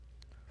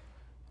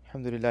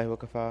الحمد لله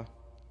وكفى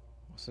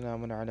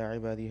وسلام على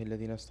عباده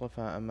الذين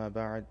اصطفى أما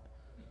بعد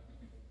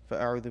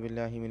فأعوذ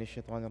بالله من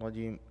الشيطان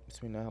الرجيم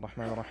بسم الله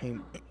الرحمن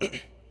الرحيم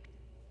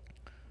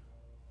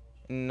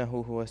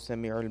إنه هو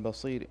السميع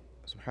البصير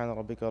سبحان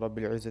ربك رب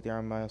العزة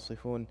عما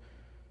يصفون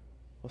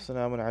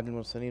وسلام على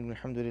المرسلين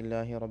والحمد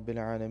لله رب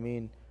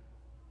العالمين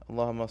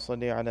اللهم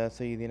صل على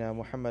سيدنا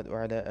محمد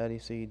وعلى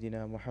آل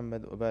سيدنا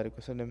محمد وبارك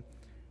وسلم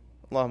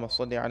اللهم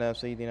صل على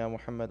سيدنا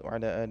محمد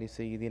وعلى آل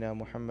سيدنا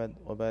محمد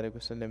وبارك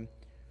وسلم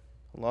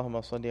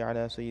اللهم صل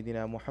على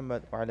سيدنا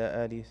محمد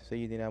وعلى آل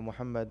سيدنا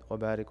محمد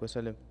وبارك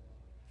وسلم.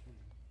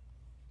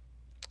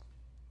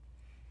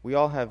 We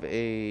all have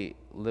a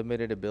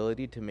limited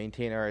ability to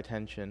maintain our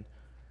attention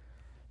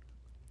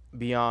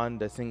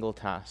beyond a single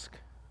task.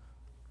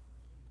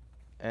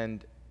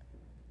 And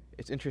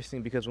it's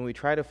interesting because when we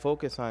try to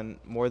focus on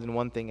more than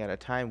one thing at a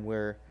time,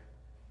 we're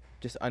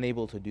just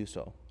unable to do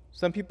so.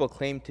 Some people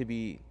claim to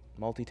be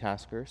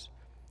multitaskers.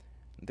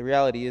 The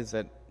reality is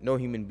that no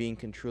human being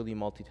can truly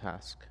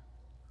multitask.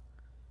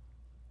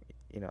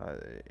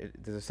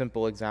 There's a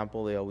simple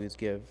example they always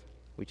give,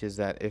 which is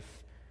that if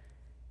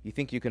you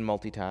think you can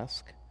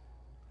multitask,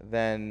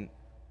 then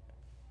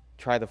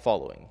try the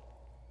following.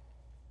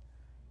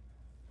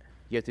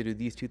 You have to do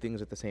these two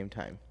things at the same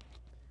time.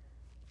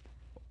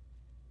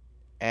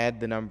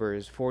 Add the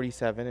numbers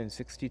 47 and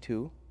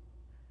 62,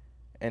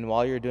 and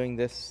while you're doing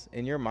this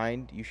in your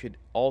mind, you should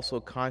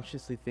also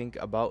consciously think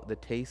about the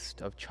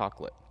taste of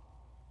chocolate.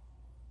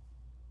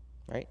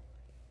 Right?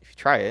 If you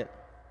try it,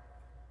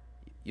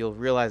 you'll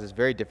realize it's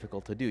very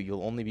difficult to do.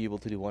 You'll only be able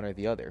to do one or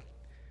the other.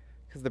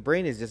 Because the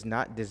brain is just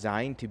not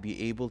designed to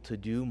be able to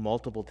do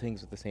multiple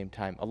things at the same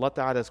time. Allah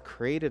Ta'ala has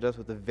created us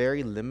with a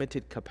very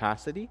limited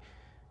capacity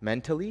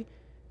mentally,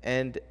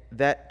 and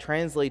that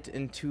translates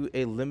into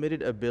a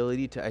limited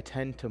ability to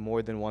attend to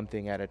more than one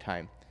thing at a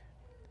time.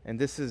 And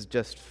this is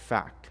just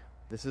fact.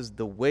 This is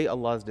the way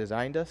Allah has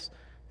designed us.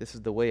 This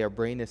is the way our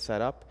brain is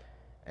set up.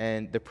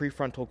 And the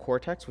prefrontal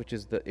cortex, which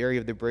is the area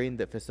of the brain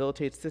that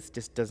facilitates this,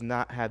 just does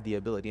not have the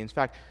ability. In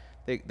fact,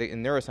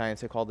 in neuroscience,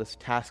 they call this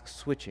task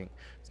switching.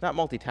 It's not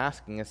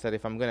multitasking. It's that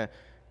if I'm going to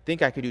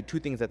think I could do two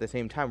things at the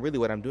same time, really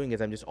what I'm doing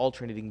is I'm just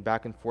alternating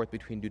back and forth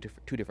between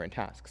two different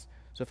tasks.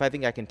 So if I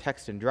think I can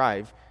text and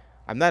drive,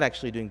 I'm not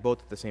actually doing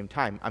both at the same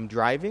time. I'm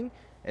driving,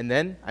 and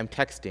then I'm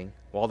texting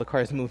while the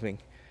car is moving.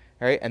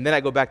 All right? And then I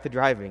go back to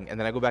driving, and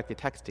then I go back to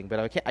texting. But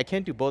I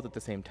can't do both at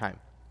the same time.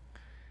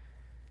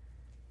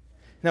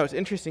 Now, it's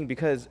interesting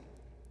because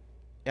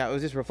I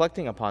was just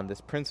reflecting upon this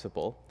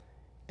principle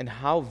and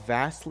how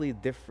vastly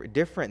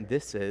different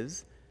this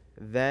is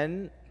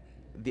than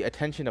the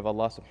attention of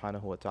Allah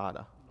subhanahu wa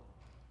ta'ala.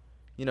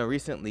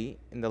 Recently,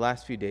 in the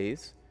last few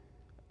days,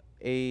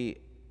 a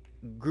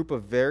group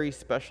of very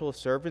special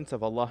servants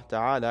of Allah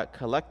ta'ala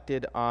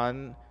collected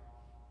on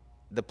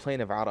the plain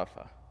of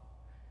Arafah.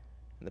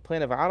 And the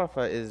plain of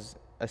Arafah is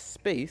a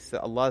space that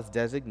Allah has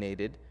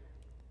designated,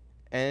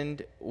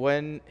 and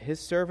when His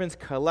servants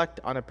collect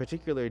on a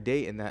particular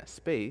day in that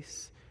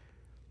space,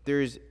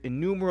 there's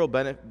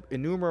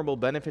innumerable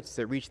benefits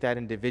that reach that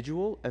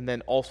individual and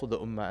then also the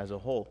ummah as a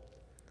whole.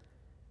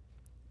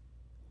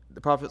 The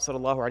Prophet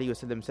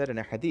ﷺ said in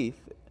a hadith,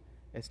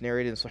 it's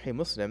narrated in Sahih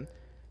Muslim,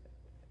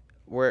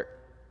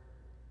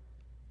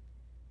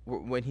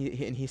 when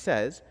he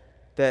says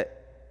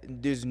that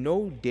there's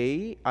no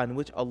day on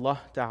which Allah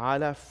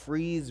Ta'ala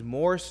frees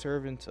more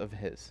servants of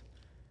His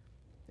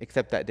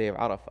except that day of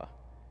Arafah.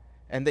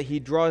 And that He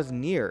draws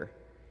near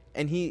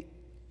and He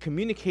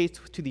communicates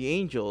to the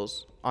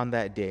angels on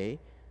that day,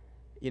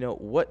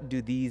 what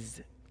do these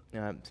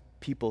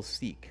people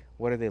seek?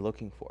 What are they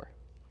looking for?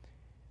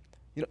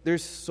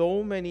 There's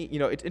so many,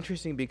 it's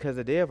interesting because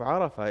the day of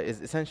Arafah is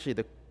essentially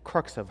the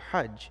crux of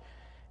Hajj.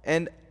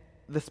 And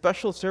the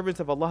special servants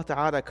of Allah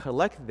Ta'ala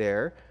collect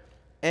there,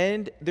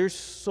 and there's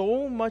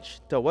so much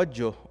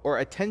tawajjuh or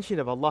attention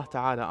of Allah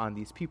Ta'ala on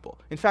these people.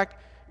 In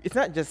fact, it's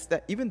not just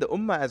that, even the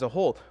ummah as a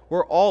whole,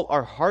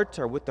 our hearts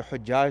are with the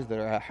hujjaj that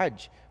are at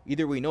Hajj.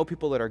 Either we know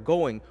people that are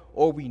going,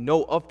 or we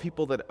know of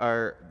people that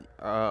are,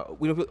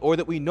 or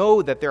that we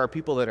know that there are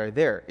people that are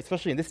there.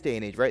 Especially in this day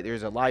and age, right?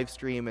 There's a live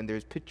stream and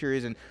there's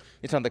pictures, and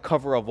it's on the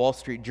cover of Wall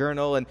Street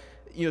Journal, and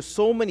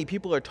so many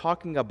people are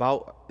talking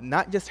about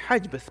not just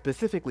Hajj, but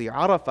specifically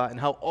Arafah and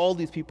how all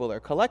these people are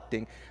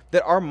collecting,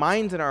 that our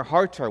minds and our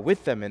hearts are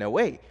with them in a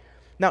way.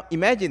 Now,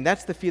 imagine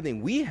that's the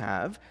feeling we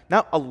have.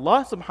 Now,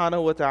 Allah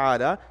subhanahu wa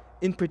ta'ala,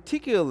 in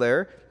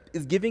particular,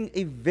 is giving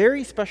a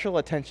very special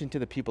attention to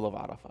the people of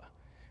Arafah,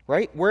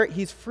 right? Where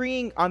He's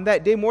freeing on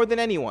that day more than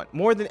anyone,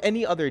 more than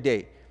any other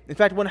day. In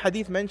fact, one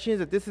hadith mentions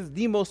that this is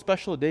the most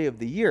special day of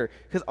the year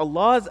because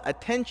Allah's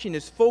attention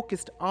is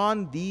focused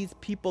on these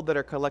people that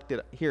are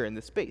collected here in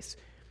this space.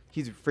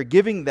 He's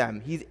forgiving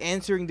them. He's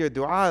answering their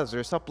du'as,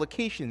 their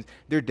supplications,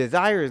 their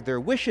desires,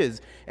 their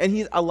wishes, and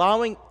He's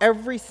allowing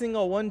every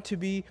single one to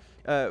be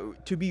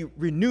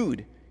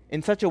renewed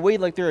in such a way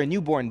like they're a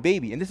newborn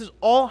baby. And this is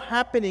all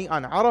happening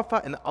on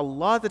Arafah, and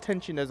Allah's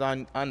attention is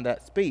on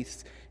that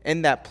space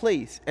and that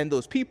place and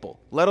those people,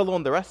 let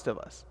alone the rest of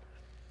us.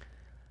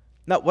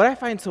 Now, what I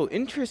find so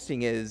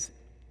interesting is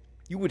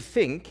you would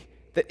think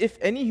that if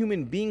any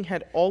human being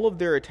had all of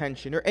their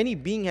attention, or any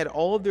being had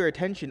all of their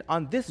attention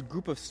on this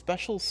group of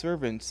special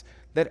servants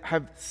that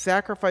have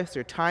sacrificed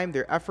their time,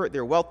 their effort,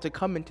 their wealth to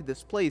come into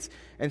this place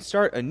and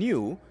start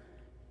anew,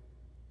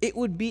 it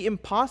would be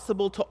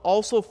impossible to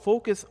also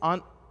focus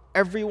on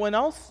everyone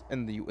else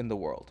in the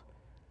world.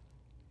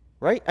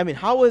 Right? I mean,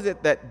 how is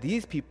it that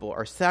these people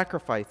are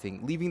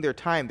sacrificing, leaving their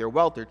time, their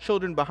wealth, their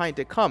children behind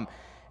to come?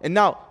 And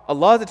now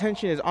Allah's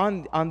attention is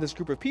on this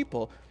group of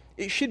people.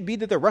 It should be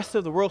that the rest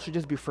of the world should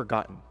just be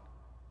forgotten.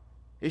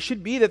 It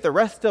should be that the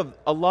rest of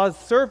Allah's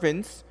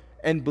servants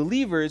and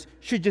believers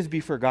should just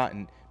be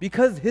forgotten,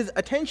 because His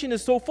attention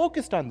is so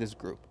focused on this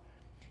group.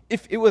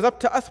 If it was up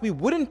to us, we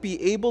wouldn't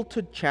be able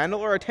to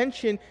channel our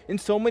attention in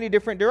so many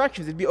different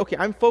directions. It'd be, okay,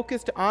 I'm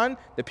focused on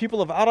the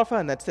people of Arafah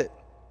and that's it.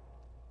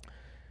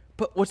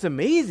 But what's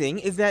amazing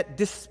is that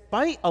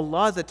despite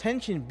Allah's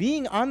attention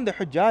being on the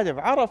Hujjaj of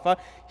Arafah,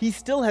 He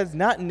still has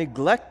not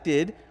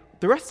neglected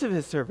the rest of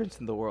His servants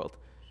in the world.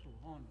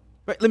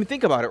 Right? Let me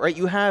think about it, right?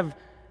 You have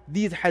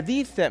these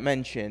hadiths that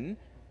mention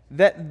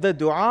that the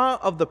dua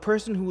of the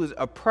person who is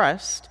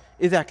oppressed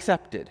is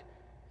accepted.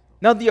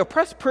 Now, the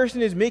oppressed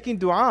person is making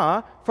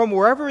dua from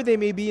wherever they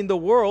may be in the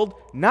world,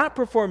 not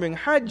performing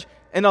Hajj,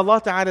 and Allah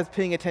Ta'ala is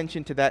paying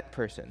attention to that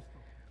person.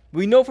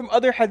 We know from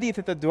other hadith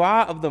that the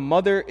dua of the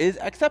mother is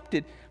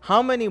accepted.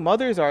 How many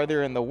mothers are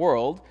there in the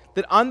world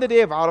that on the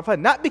day of Arafah,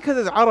 not because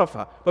it's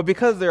Arafah, but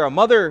because they're a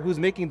mother who's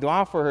making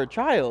dua for her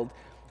child,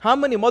 how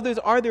many mothers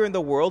are there in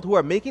the world who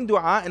are making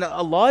dua and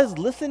Allah is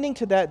listening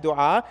to that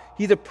dua,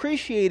 He's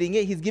appreciating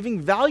it, He's giving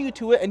value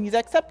to it, and He's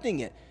accepting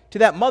it to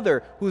that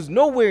mother who's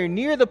nowhere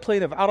near the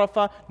plain of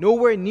Arafah,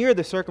 nowhere near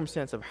the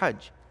circumstance of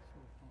Hajj.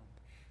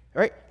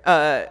 Right?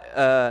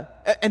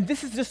 And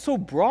this is just so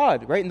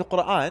broad, right? In the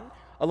Quran,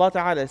 Allah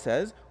Ta'ala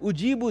says,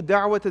 "Ujibu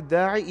da'wat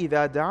ad-da'i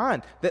idha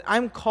da'an," that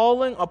I'm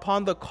calling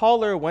upon the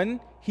caller when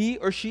he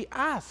or she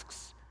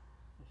asks.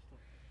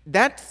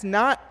 That's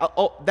not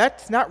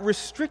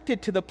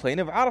restricted to the plain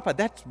of Arafah.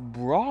 That's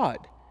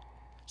broad.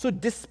 So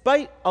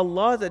despite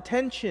Allah's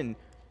attention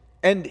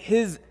and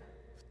His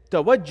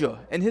tawajjuh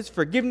and His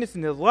forgiveness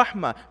and His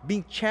rahmah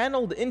being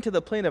channeled into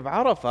the plain of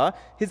Arafah,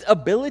 His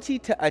ability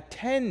to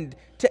attend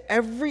to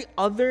every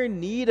other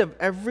need of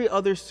every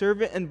other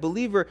servant and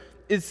believer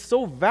is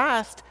so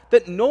vast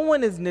that no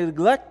one is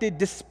neglected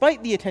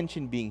despite the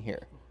attention being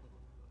here.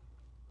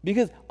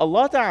 Because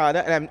Allah Ta'ala,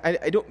 and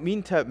I don't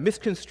mean to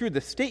misconstrue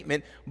the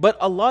statement, but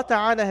Allah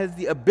Ta'ala has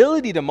the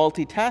ability to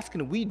multitask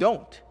and we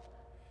don't.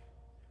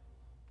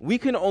 We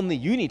can only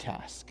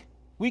unitask.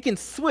 We can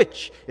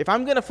switch. If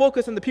I'm going to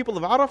focus on the people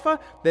of Arafah,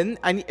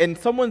 and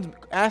someone's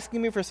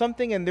asking me for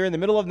something and they're in the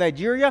middle of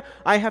Nigeria,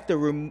 I have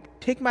to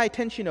take my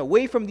attention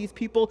away from these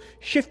people,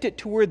 shift it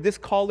toward this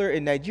caller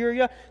in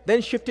Nigeria,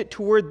 then shift it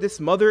toward this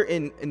mother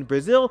in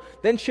Brazil,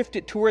 then shift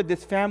it toward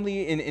this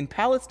family in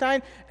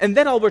Palestine, and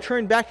then I'll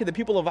return back to the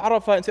people of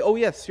Arafah and say, oh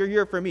yes, you're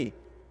here for me.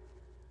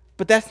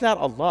 But that's not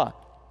Allah.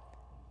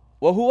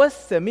 وَهُوَ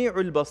السَّمِيعُ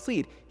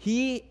الْبَصِيرُ.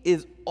 He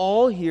is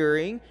all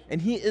hearing and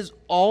He is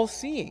all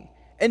seeing.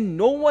 And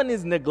no one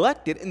is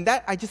neglected, and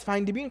that I just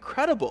find to be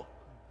incredible.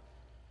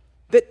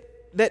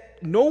 That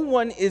no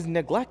one is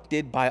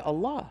neglected by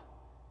Allah.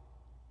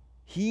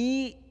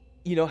 He,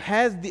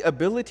 has the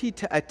ability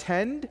to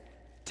attend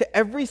to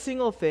every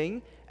single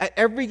thing at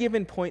every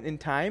given point in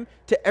time,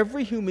 to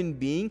every human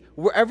being,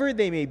 wherever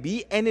they may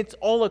be, and it's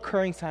all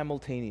occurring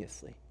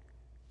simultaneously.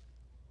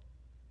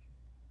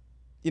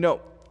 And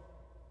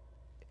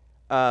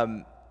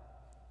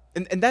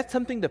that's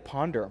something to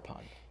ponder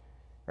upon,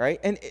 right?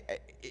 And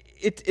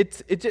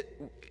it's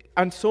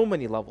on so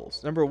many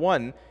levels. Number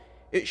one,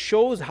 it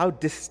shows how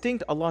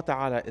distinct Allah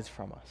Ta'ala is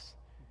from us.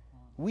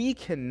 We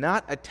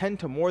cannot attend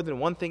to more than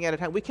one thing at a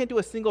time. We can't do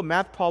a single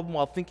math problem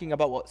while thinking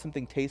about what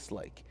something tastes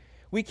like.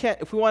 We can't,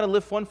 if we want to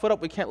lift one foot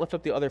up, we can't lift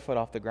up the other foot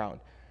off the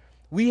ground.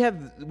 We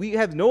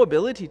have no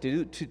ability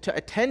to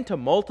attend to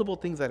multiple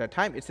things at a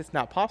time. It's just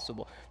not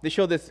possible. They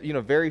show this,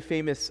 very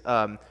famous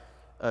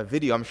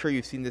video. I'm sure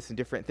you've seen this in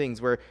different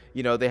things where,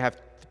 they have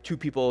 3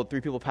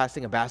 people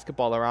passing a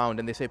basketball around,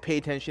 and they say, pay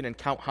attention and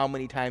count how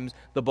many times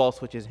the ball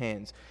switches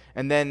hands.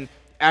 And then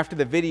after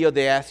the video,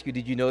 they ask you,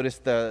 did you notice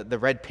the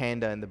red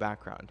panda in the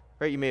background?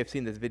 Right? You may have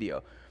seen this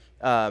video.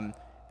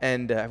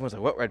 And everyone's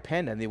like, what red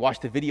panda? And they watch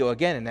the video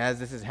again, and as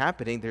this is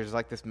happening, there's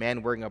like this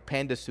man wearing a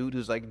panda suit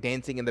who's like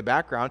dancing in the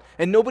background,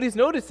 and nobody's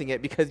noticing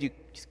it because you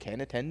just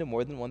can't attend to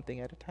more than one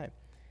thing at a time.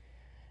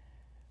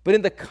 But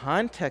in the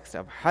context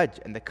of Hajj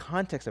and the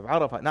context of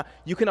Arafah, now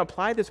you can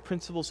apply this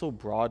principle so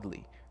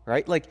broadly,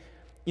 right? Like,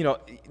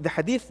 the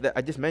hadith that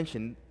I just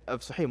mentioned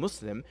of Sahih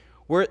Muslim,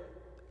 where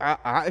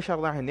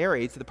Ashhar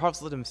narrates that the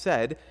Prophet ﷺ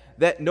said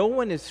that no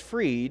one is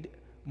freed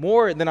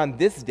more than on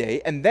this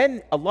day, and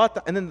then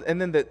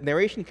the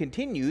narration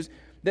continues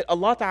that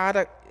Allah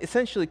Ta'ala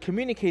essentially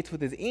communicates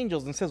with His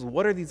angels and says,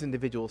 what are these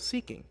individuals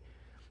seeking?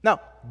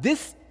 Now,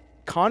 this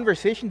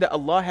conversation that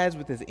Allah has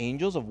with His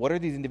angels of what are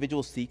these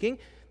individuals seeking,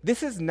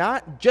 this is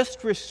not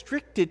just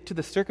restricted to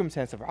the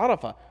circumstance of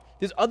Arafah.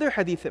 There's other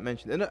hadith that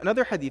mention,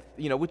 another hadith,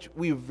 which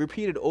we've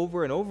repeated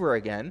over and over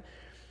again,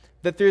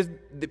 that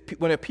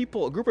when a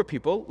group of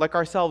people like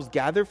ourselves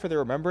gather for the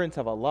remembrance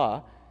of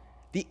Allah,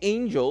 the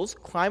angels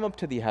climb up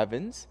to the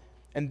heavens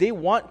and they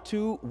want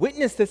to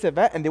witness this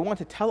event and they want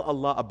to tell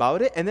Allah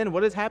about it. And then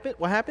what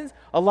happens?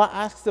 Allah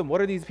asks them,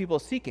 what are these people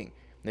seeking?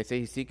 And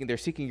they say they're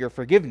seeking your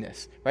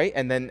forgiveness, right?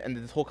 And then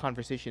this whole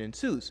conversation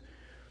ensues.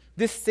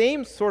 This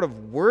same sort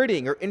of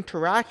wording or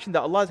interaction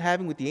that Allah is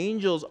having with the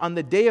angels on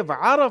the day of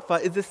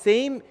Arafah is the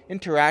same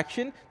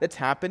interaction that's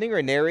happening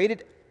or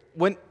narrated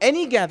when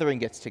any gathering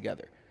gets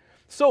together.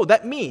 So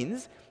that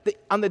means that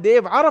on the day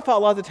of Arafah,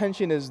 Allah's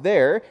attention is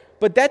there,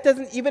 but that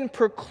doesn't even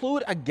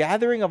preclude a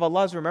gathering of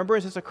Allah's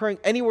remembrance that's occurring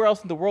anywhere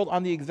else in the world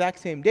on the exact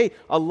same day.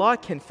 Allah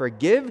can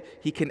forgive,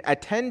 He can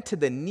attend to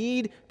the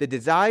need, the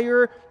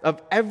desire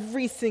of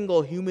every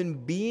single human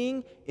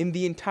being in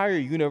the entire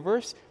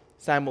universe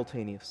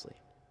simultaneously.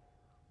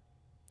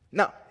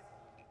 Now,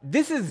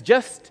 this is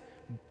just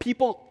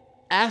people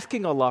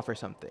asking Allah for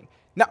something.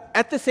 Now,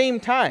 at the same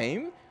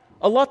time,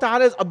 Allah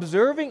Ta'ala is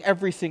observing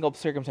every single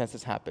circumstance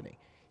that's happening.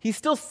 He's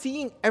still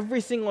seeing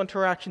every single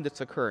interaction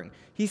that's occurring.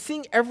 He's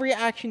seeing every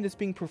action that's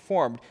being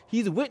performed.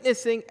 He's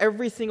witnessing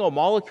every single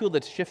molecule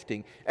that's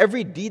shifting,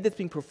 every deed that's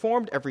being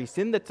performed, every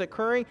sin that's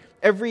occurring,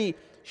 every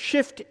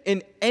shift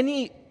in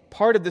any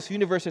part of this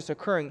universe that's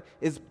occurring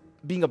is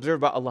being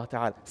observed by Allah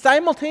Ta'ala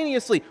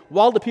simultaneously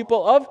while the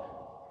people of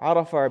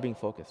Arafah are being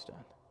focused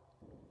on.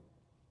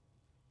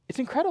 It's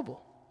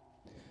incredible.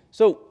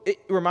 So it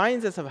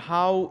reminds us of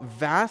how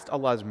vast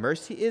Allah's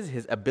mercy is,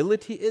 His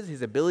ability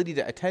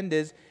to attend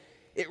is.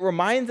 It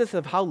reminds us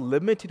of how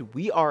limited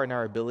we are in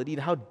our ability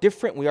and how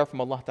different we are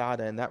from Allah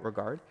Ta'ala in that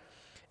regard.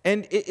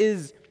 And it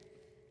is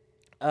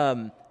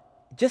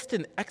just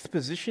an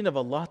exposition of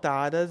Allah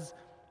Ta'ala's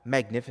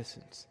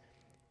magnificence.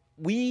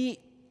 We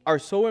are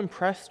so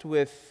impressed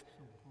with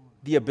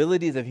the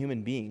abilities of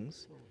human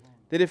beings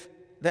that if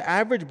the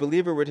average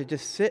believer were to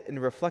just sit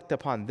and reflect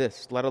upon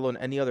this, let alone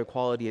any other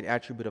quality and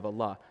attribute of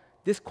Allah,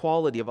 this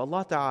quality of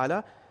Allah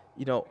Ta'ala,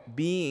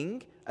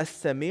 being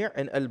as-Sami'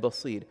 and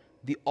al-Basir,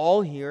 the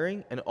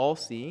all-hearing and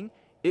all-seeing,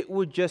 it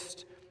would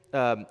just,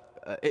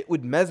 it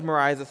would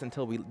mesmerize us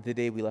until the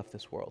day we left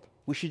this world.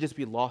 We should just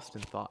be lost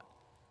in thought.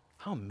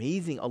 How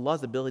amazing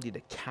Allah's ability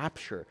to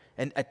capture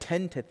and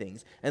attend to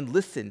things and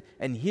listen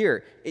and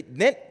hear.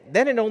 Then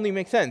it only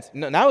makes sense.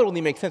 Now it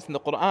only makes sense in the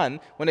Quran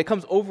when it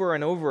comes over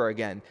and over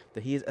again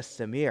that He is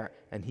as-Sami'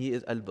 and He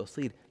is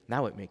al-Basir.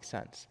 Now it makes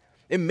sense.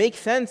 It makes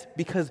sense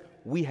because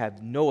we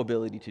have no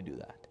ability to do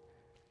that.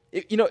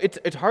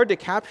 It's hard to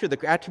capture the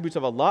attributes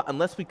of Allah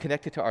unless we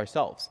connect it to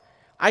ourselves.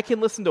 I can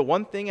listen to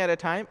one thing at a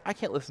time. I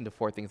can't listen to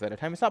 4 things at a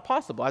time. It's not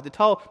possible. I have to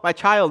tell my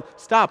child,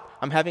 stop,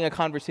 I'm having a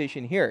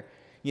conversation here.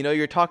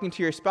 You're talking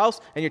to your spouse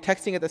and you're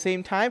texting at the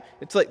same time.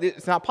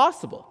 It's not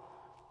possible.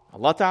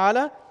 Allah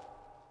Ta'ala,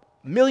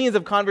 millions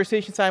of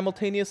conversations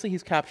simultaneously,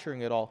 He's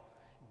capturing it all.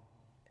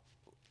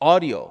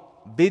 Audio,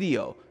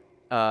 video,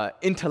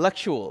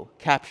 intellectual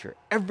capture,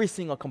 every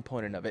single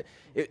component of it.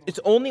 It's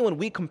only when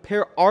we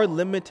compare our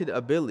limited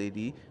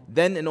ability,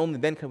 then and only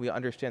then can we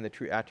understand the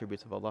true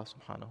attributes of Allah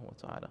Subhanahu wa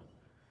Ta'ala.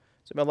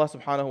 So may Allah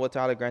Subhanahu wa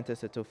Ta'ala grant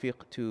us the tawfiq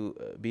to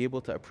be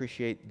able to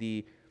appreciate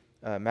the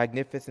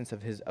magnificence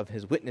of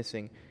His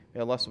witnessing.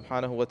 May Allah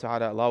Subhanahu wa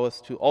Ta'ala allow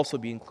us to also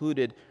be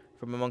included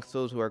from amongst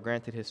those who are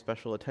granted His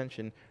special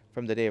attention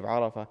from the day of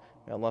Arafah.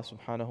 May Allah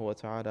Subhanahu wa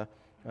Ta'ala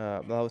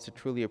allow us to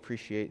truly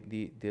appreciate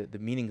the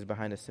meanings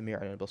behind as-Sami'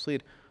 and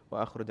al-Basir.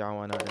 Wa akhiru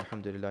da'wana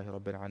alhamdulillahi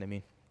rabbil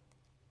alameen.